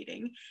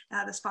eradicating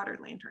the spotted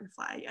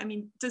lanternfly. I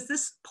mean, does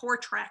this poor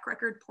track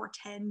record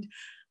portend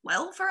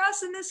well for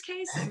us in this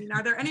case? I mean,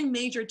 are there any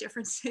major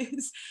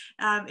differences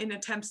in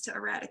attempts to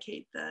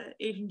eradicate the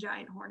Asian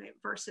giant hornet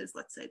versus,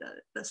 let's say,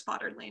 the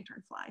spotted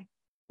lanternfly?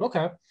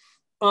 Okay.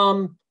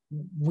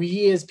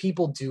 We as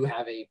people do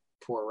have a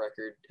poor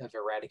record of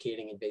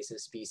eradicating invasive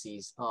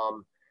species.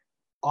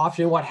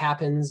 Often what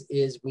happens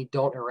is we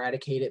don't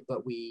eradicate it,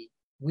 but we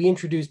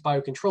introduce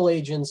biocontrol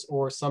agents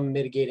or some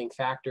mitigating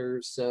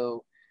factors,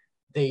 so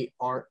they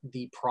aren't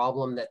the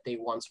problem that they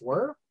once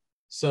were.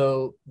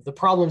 So the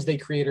problems they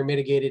create are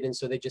mitigated, and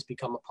so they just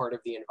become a part of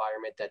the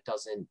environment that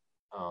doesn't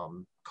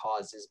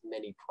cause as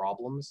many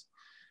problems.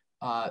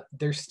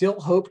 There's still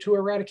hope to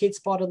eradicate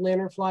spotted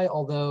lanternfly,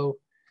 although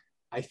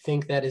I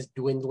think that is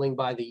dwindling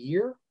by the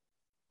year.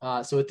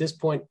 So at this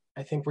point,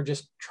 I think we're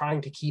just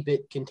trying to keep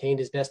it contained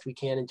as best we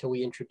can until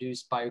we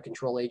introduce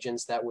biocontrol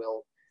agents that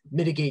will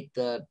mitigate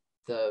the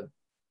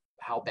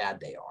how bad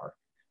they are.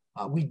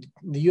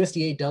 The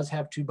USDA does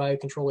have 2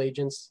 biocontrol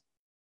agents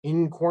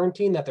in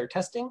quarantine that they're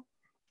testing.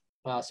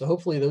 So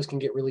hopefully those can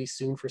get released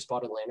soon for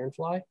spotted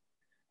lanternfly.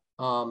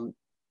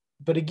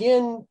 But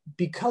again,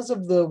 because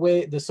of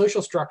the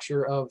social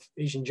structure of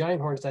Asian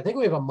giant hornets, I think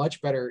we have a much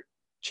better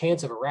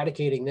chance of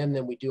eradicating them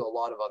than we do a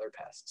lot of other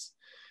pests.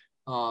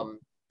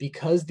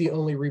 Because the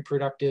only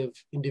reproductive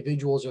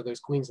individuals are those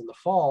queens in the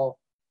fall,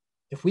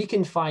 if we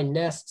can find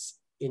nests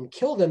and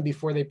kill them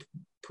before they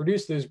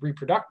produce those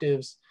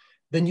reproductives,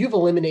 then you've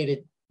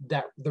eliminated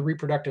the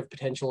reproductive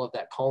potential of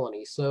that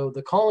colony. So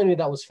the colony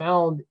that was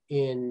found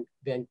in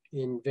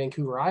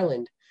Vancouver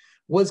Island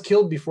was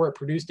killed before it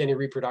produced any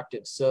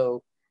reproductives.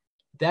 So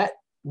that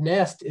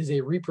nest is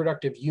a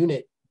reproductive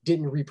unit,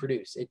 didn't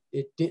reproduce.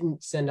 It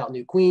didn't send out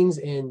new queens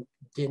and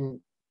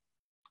didn't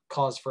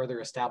cause further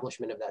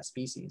establishment of that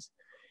species.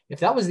 If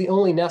that was the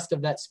only nest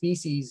of that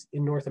species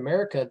in North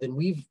America, then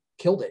we've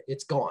killed it.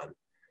 It's gone.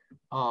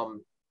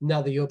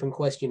 Now the open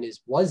question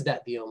is, was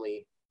that the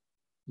only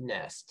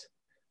nest?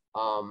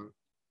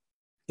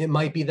 It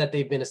might be that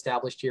they've been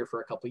established here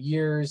for a couple of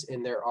years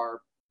and there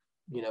are,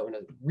 in a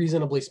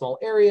reasonably small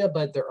area,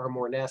 but there are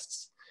more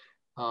nests.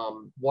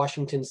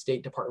 Washington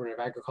State Department of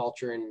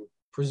Agriculture and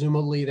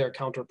presumably their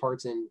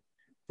counterparts in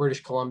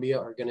British Columbia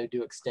are going to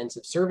do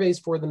extensive surveys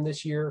for them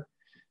this year.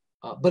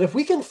 But if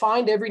we can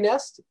find every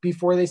nest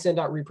before they send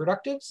out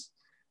reproductives,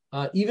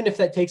 even if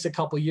that takes a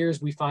couple of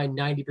years, we find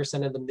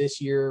 90% of them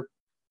this year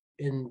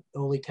and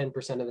only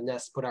 10% of the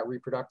nests put out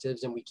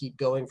reproductives, and we keep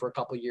going for a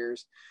couple of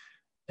years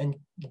and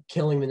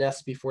killing the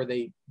nests before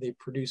they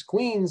produce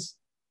queens,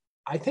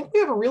 I think we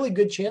have a really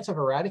good chance of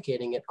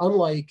eradicating it,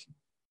 unlike,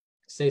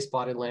 say,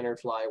 spotted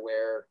lanternfly,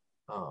 where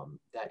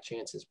that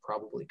chance is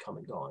probably come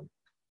and gone.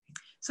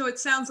 So it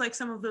sounds like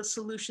some of those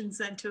solutions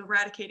then to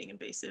eradicating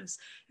invasives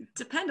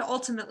depend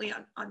ultimately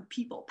on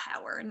people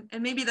power.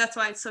 And maybe that's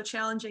why it's so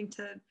challenging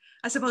to,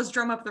 I suppose,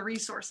 drum up the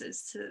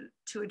resources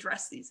to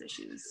address these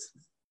issues.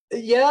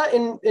 Yeah,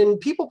 and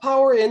people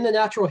power in the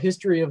natural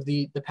history of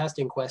the pest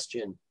in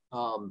question.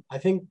 I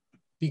think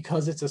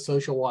because it's a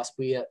social wasp,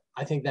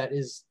 I think that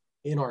is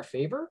in our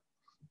favor.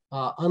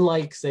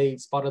 Unlike, say,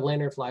 spotted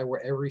lanternfly,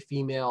 where every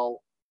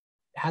female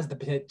has the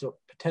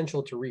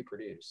potential to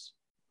reproduce.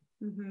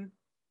 Mm-hmm.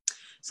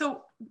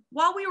 So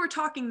while we were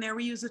talking there,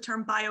 we used the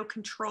term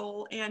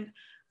biocontrol, and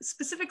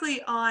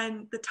specifically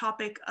on the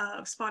topic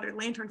of spotted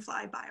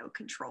lanternfly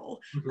biocontrol.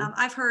 Mm-hmm.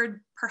 I've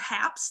heard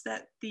perhaps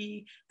that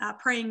the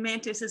praying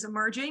mantis is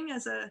emerging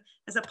as a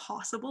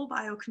possible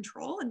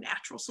biocontrol, a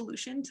natural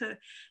solution to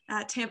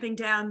tamping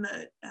down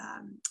the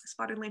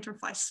spotted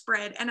lanternfly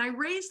spread. And I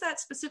raise that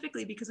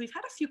specifically because we've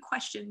had a few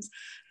questions,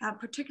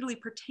 particularly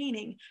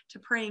pertaining to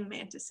praying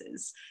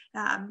mantises.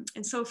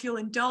 And so if you'll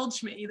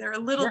indulge me, they're a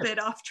little Sure. bit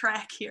off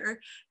track here.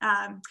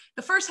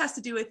 The first has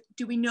to do with,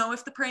 do we know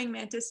if the praying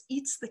mantis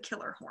eats the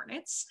killer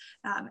hornets?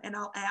 And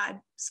I'll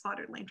add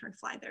spotted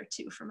lanternfly there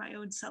too for my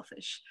own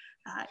selfish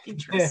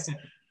interest.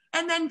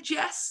 And then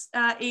Jess,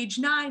 age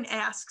 9,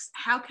 asks,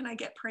 how can I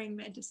get praying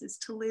mantises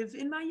to live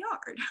in my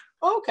yard?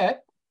 Okay.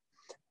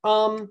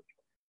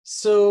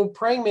 So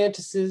praying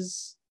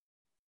mantises,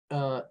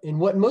 and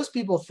what most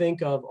people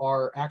think of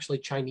are actually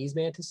Chinese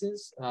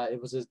mantises.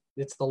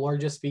 It's the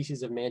largest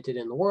species of mantid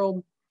in the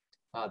world.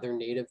 They're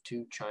native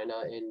to China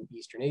and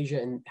Eastern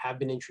Asia and have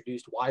been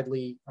introduced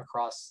widely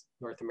across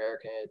North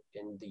America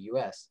and the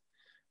US.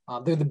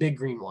 They're the big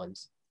green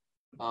ones.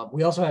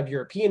 We also have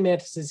European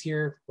mantises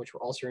here, which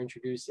were also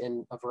introduced,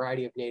 in a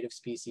variety of native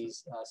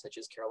species, such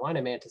as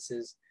Carolina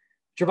mantises,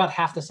 which are about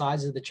half the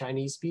size of the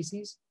Chinese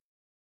species.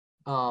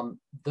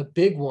 The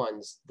big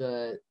ones,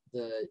 the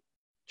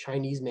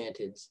Chinese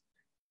mantids,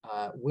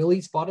 will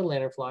eat spotted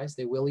lanternflies.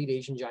 They will eat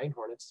Asian giant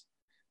hornets.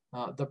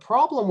 The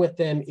problem with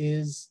them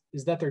is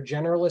that they're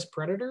generalist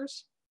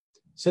predators.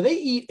 So they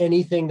eat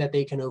anything that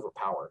they can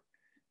overpower.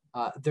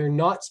 They're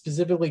not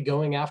specifically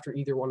going after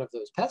either one of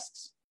those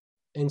pests.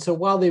 And so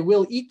while they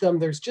will eat them,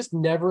 there's just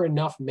never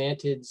enough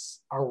mantids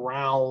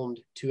around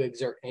to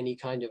exert any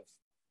kind of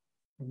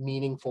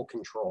meaningful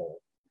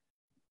control.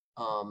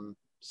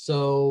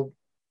 So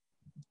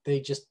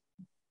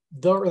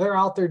they're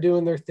out there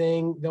doing their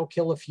thing. They'll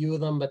kill a few of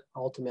them, but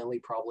ultimately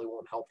probably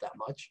won't help that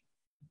much.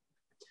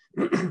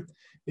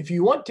 If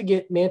you want to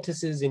get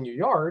mantises in your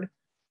yard,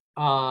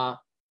 the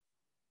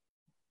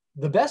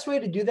best way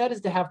to do that is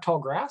to have tall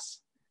grass.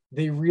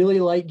 They really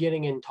like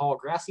getting in tall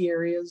grassy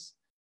areas.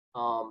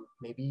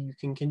 Maybe you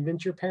can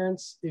convince your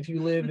parents, if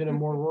you live in a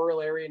more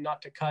rural area,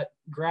 not to cut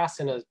grass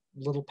in a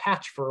little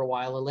patch for a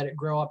while and let it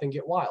grow up and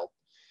get wild.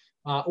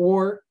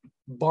 Or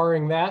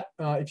barring that,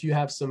 if you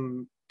have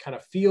some kind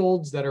of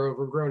fields that are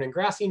overgrown and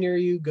grassy near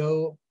you,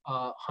 go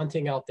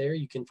hunting out there.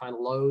 You can find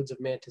loads of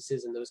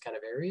mantises in those kind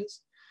of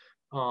areas.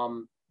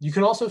 You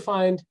can also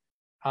find,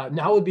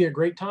 now would be a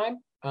great time,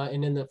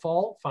 and in the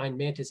fall, find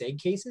mantis egg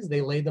cases.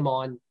 They lay them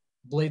on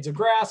blades of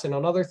grass and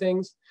on other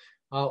things.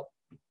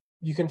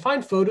 You can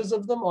find photos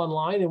of them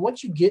online, and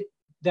once you get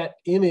that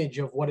image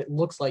of what it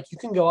looks like, you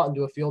can go out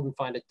into a field and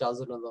find a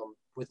dozen of them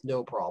with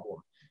no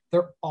problem.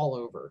 They're all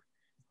over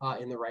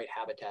in the right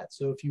habitat.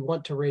 So if you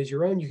want to raise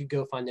your own, you could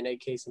go find an egg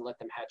case and let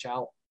them hatch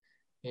out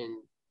and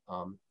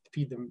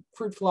feed them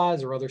fruit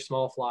flies or other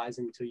small flies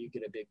until you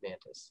get a big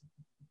mantis.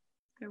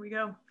 There we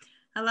go.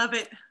 I love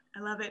it. I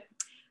love it.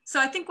 So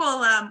I think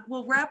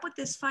we'll wrap with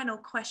this final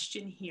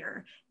question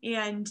here.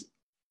 And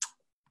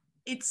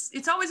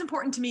it's always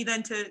important to me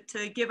then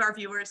to give our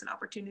viewers an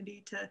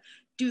opportunity to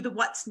do the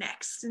what's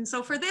next. And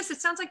so for this,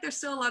 it sounds like there's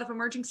still a lot of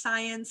emerging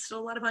science, still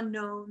a lot of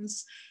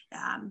unknowns,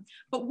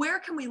 but where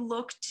can we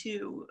look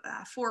to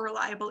for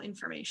reliable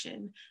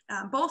information,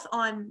 both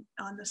on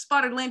the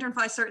spotted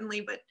lanternfly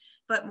certainly,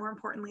 but more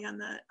importantly on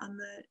the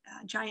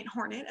giant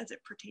hornet as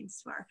it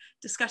pertains to our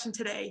discussion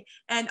today,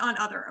 and on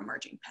other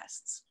emerging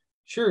pests?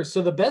 Sure.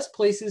 So the best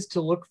places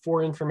to look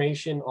for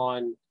information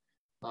on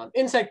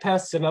insect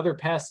pests and other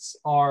pests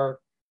are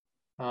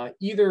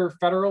either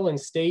federal and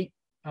state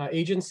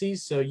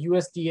agencies, so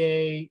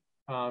USDA,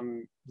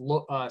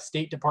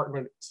 state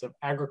departments of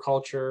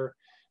agriculture,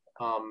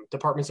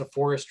 departments of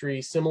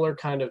forestry, similar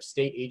kind of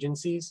state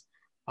agencies,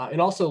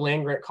 and also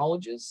land grant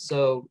colleges.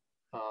 So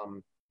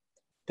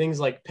things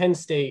like Penn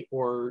State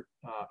or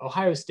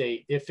Ohio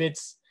State, if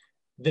it's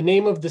the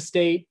name of the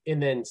state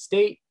and then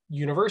state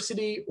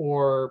university,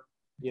 or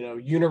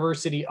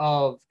university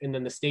of, and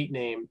then the state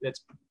name,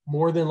 that's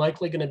more than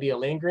likely going to be a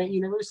land grant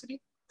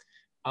university.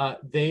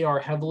 They are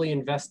heavily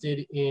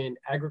invested in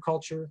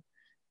agriculture,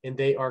 and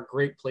they are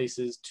great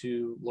places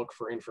to look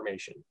for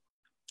information.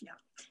 Yeah,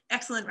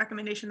 excellent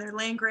recommendation there.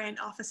 Land grant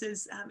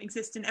offices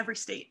exist in every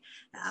state,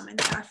 and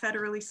they are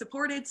federally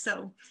supported.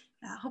 So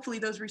hopefully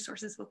those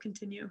resources will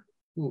continue.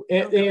 Ooh,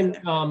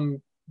 and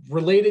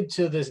related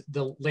to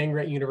the land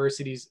grant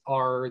universities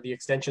are the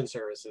extension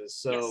services.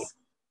 So yes.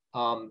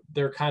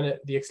 They're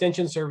the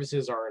extension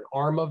services are an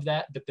arm of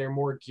that, but they're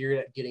more geared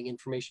at getting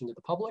information to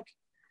the public.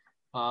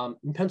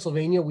 In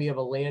Pennsylvania, we have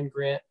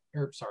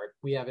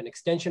we have an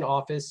extension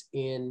office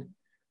in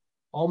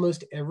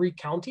almost every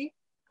county.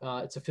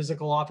 It's a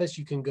physical office.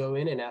 You can go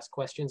in and ask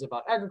questions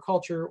about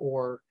agriculture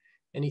or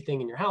anything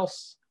in your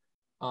house,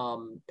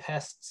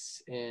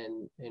 pests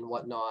and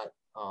whatnot.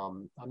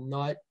 I'm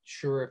not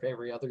sure if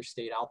every other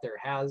state out there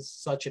has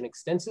such an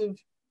extensive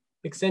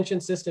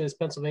extension system as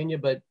Pennsylvania,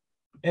 but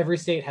every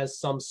state has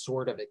some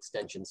sort of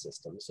extension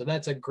system. So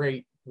that's a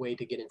great way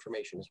to get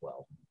information as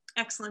well.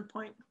 Excellent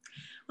point.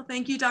 Well,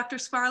 thank you, Dr.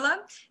 Skvarla.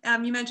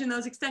 You mentioned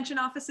those extension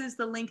offices.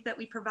 The link that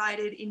we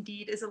provided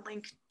indeed is a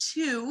link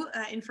to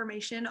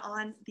information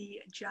on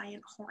the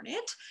giant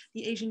hornet,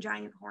 the Asian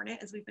giant hornet,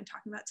 as we've been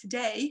talking about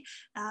today,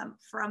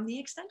 from the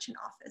extension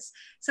office.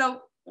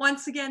 So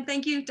once again,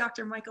 thank you,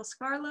 Dr. Michael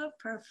Skvarla,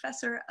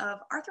 Professor of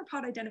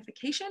Arthropod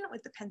Identification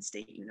with the Penn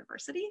State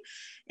University.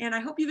 And I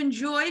hope you've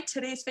enjoyed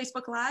today's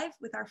Facebook Live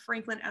with our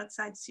Franklin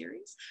Outside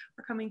series.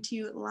 We're coming to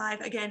you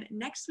live again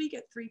next week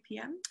at 3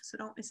 p.m., so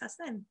don't miss us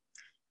then.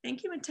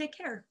 Thank you and take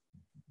care.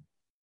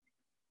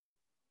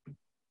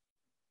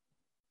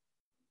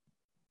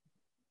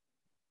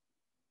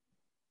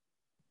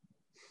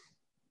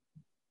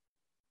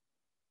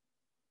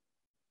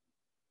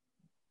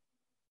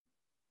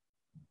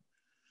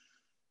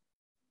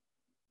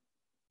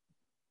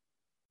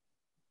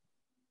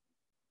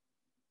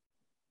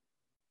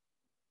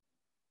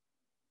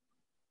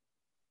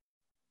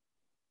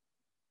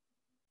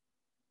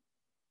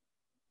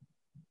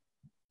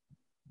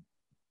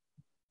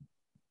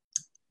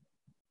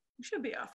 You should be off.